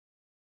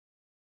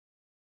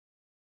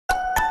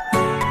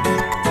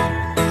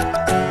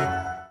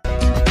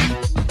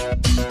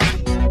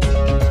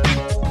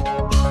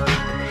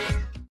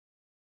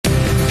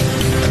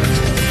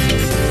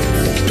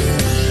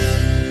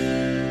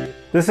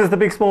This is the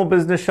Big Small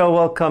Business Show.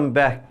 Welcome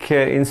back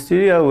in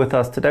studio with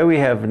us today. We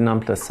have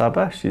Nampla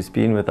Saba. She's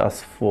been with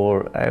us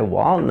for a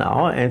while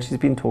now, and she's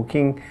been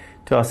talking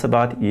to us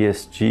about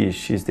ESG.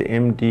 She's the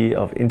MD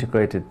of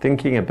Integrated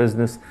Thinking, a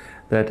business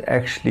that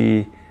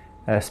actually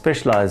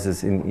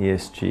specializes in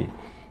ESG.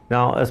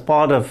 Now, as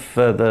part of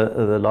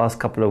the last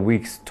couple of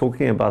weeks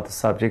talking about the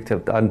subject,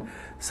 I've done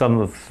some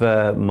of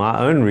my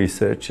own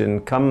research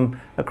and come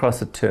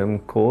across a term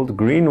called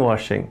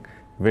greenwashing.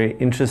 Very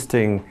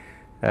interesting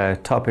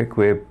topic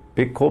where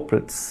big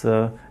corporates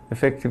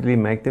effectively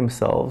make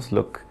themselves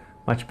look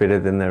much better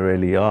than they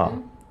really are.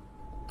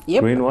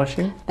 Yep.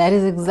 Greenwashing? That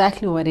is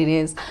exactly what it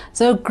is.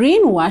 So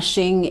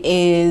greenwashing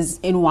is,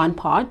 in one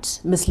part,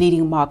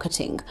 misleading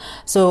marketing.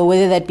 So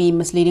whether that be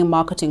misleading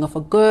marketing of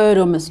a good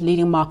or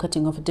misleading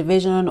marketing of a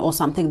division or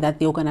something that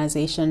the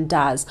organization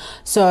does.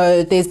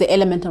 So there's the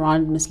element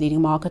around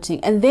misleading marketing.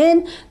 And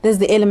then there's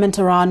the element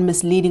around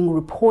misleading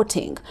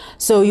reporting.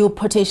 So you'll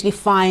potentially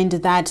find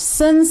that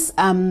since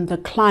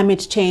the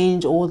climate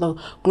change or the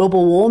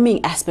global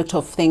warming aspect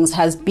of things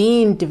has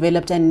been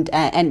developed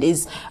and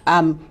is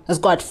has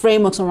got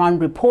frameworks around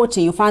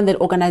reporting, you find that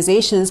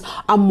organizations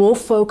are more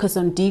focused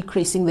on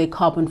decreasing their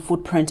carbon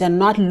footprint and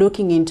not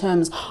looking in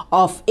terms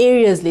of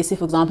areas, let's say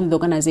for example in the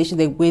organization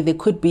where there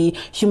could be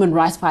human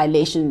rights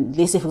violation,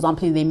 let's say for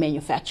example in their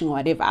manufacturing or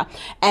whatever.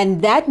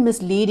 And that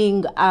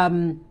misleading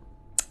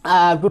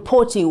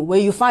reporting, where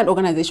you find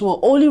organizations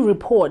will only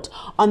report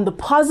on the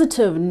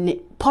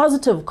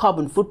positive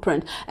carbon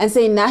footprint and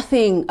say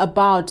nothing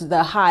about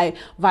the high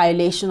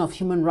violation of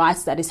human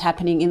rights that is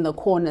happening in the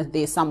corner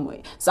there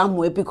somewhere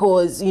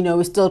because, you know,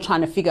 we're still trying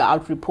to figure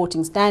out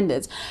reporting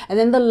standards. And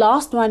then the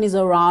last one is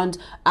around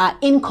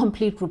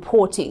incomplete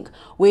reporting,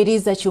 where it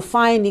is that you're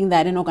finding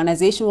that an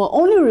organization will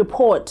only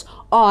report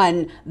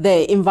on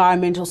the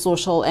environmental,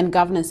 social, and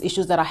governance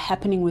issues that are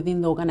happening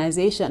within the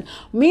organization.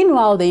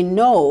 Meanwhile, they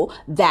know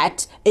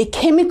that a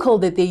chemical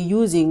that they're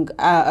using,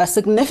 a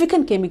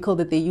significant chemical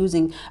that they're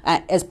using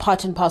as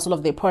part and parcel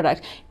of their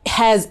product,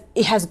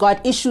 has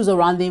got issues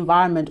around the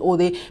environment, or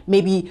they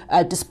may be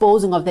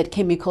disposing of that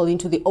chemical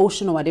into the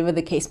ocean or whatever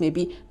the case may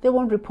be. They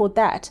won't report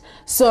that.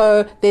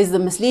 So there's the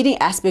misleading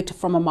aspect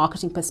from a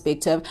marketing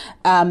perspective.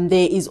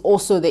 There is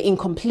also the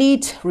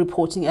incomplete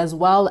reporting, as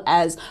well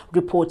as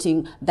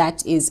reporting that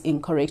is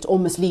incorrect or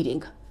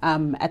misleading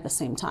at the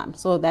same time.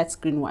 So that's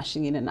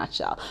greenwashing in a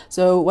nutshell.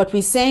 So what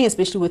we're saying,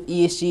 especially with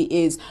ESG,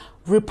 is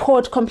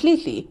report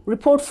completely,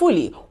 report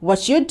fully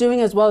what you're doing,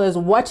 as well as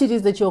what it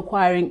is that you're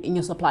acquiring in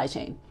your supply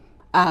chain.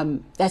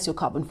 That's your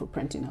carbon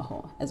footprint as a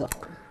whole.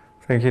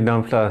 Thank you,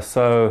 Nampla.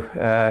 So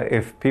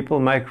if people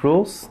make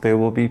rules, there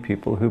will be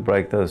people who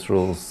break those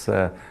rules.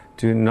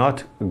 Do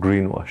not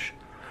greenwash.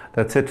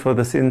 That's it for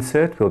this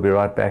insert. We'll be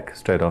right back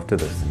straight after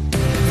this.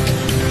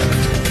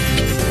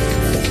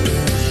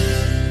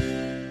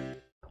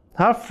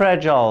 How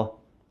fragile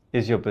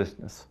is your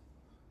business?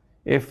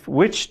 If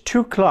which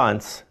 2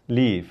 clients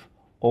leave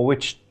or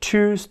which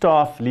 2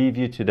 staff leave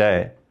you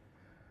today,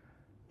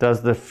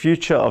 does the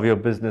future of your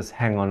business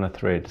hang on a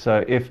thread?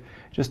 So if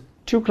just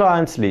 2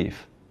 clients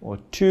leave or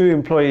 2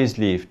 employees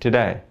leave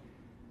today,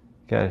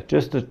 okay,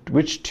 just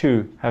which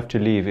 2 have to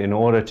leave in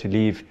order to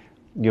leave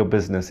your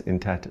business in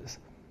tatters?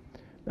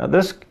 Now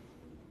this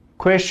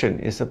question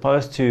is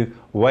supposed to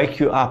wake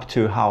you up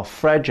to how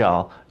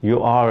fragile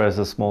you are as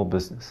a small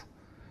business.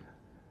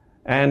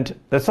 And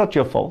that's not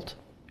your fault.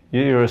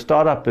 You're a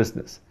startup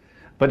business.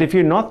 But if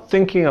you're not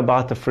thinking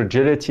about the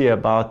fragility,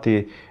 about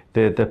the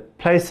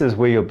places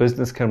where your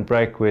business can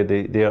break, where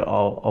there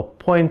are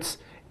points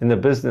in the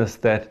business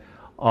that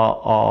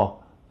are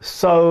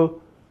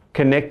so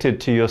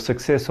connected to your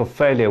success or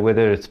failure,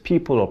 whether it's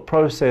people or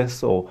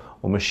process or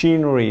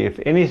machinery, if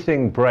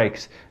anything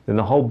breaks, then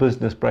the whole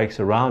business breaks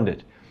around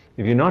it.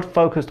 If you're not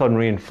focused on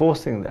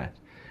reinforcing that,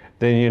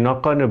 then you're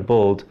not going to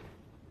build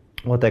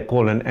what they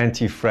call an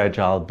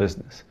anti-fragile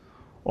business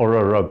or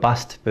a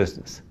robust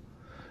business.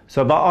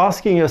 So by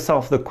asking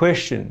yourself the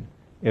question,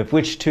 if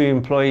which 2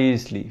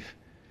 employees leave,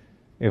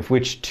 if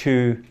which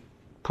 2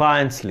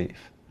 clients leave,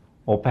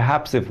 or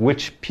perhaps if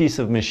which piece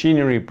of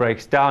machinery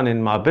breaks down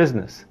in my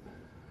business,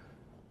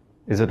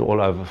 is it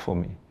all over for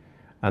me?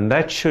 And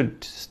that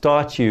should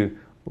start you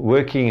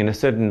working in a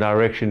certain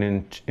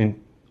direction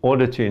in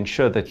order to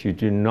ensure that you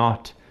do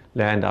not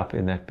land up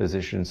in that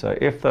position. So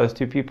if those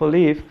 2 people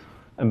leave,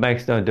 it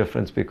makes no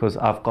difference because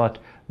I've got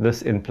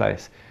this in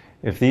place.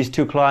 If these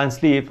 2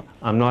 clients leave,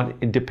 I'm not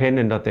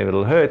dependent on them.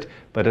 It'll hurt,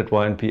 but it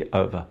won't be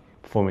over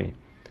for me.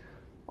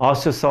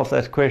 Ask yourself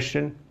that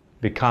question.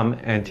 Become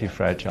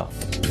anti-fragile.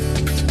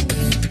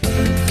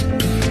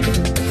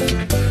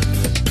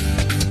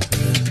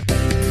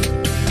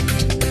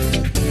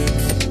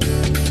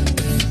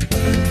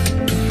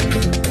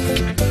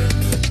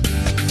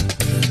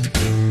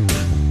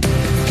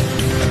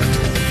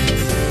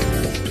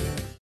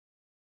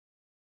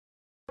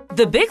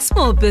 The Big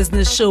Small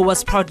Business Show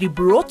was proudly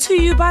brought to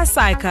you by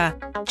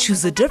SAICA.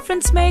 Choose a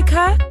difference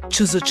maker.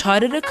 Choose a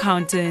chartered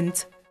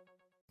accountant.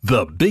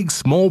 The Big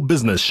Small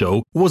Business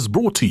Show was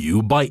brought to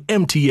you by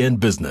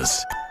MTN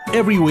Business.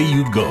 Everywhere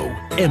you go,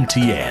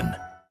 MTN.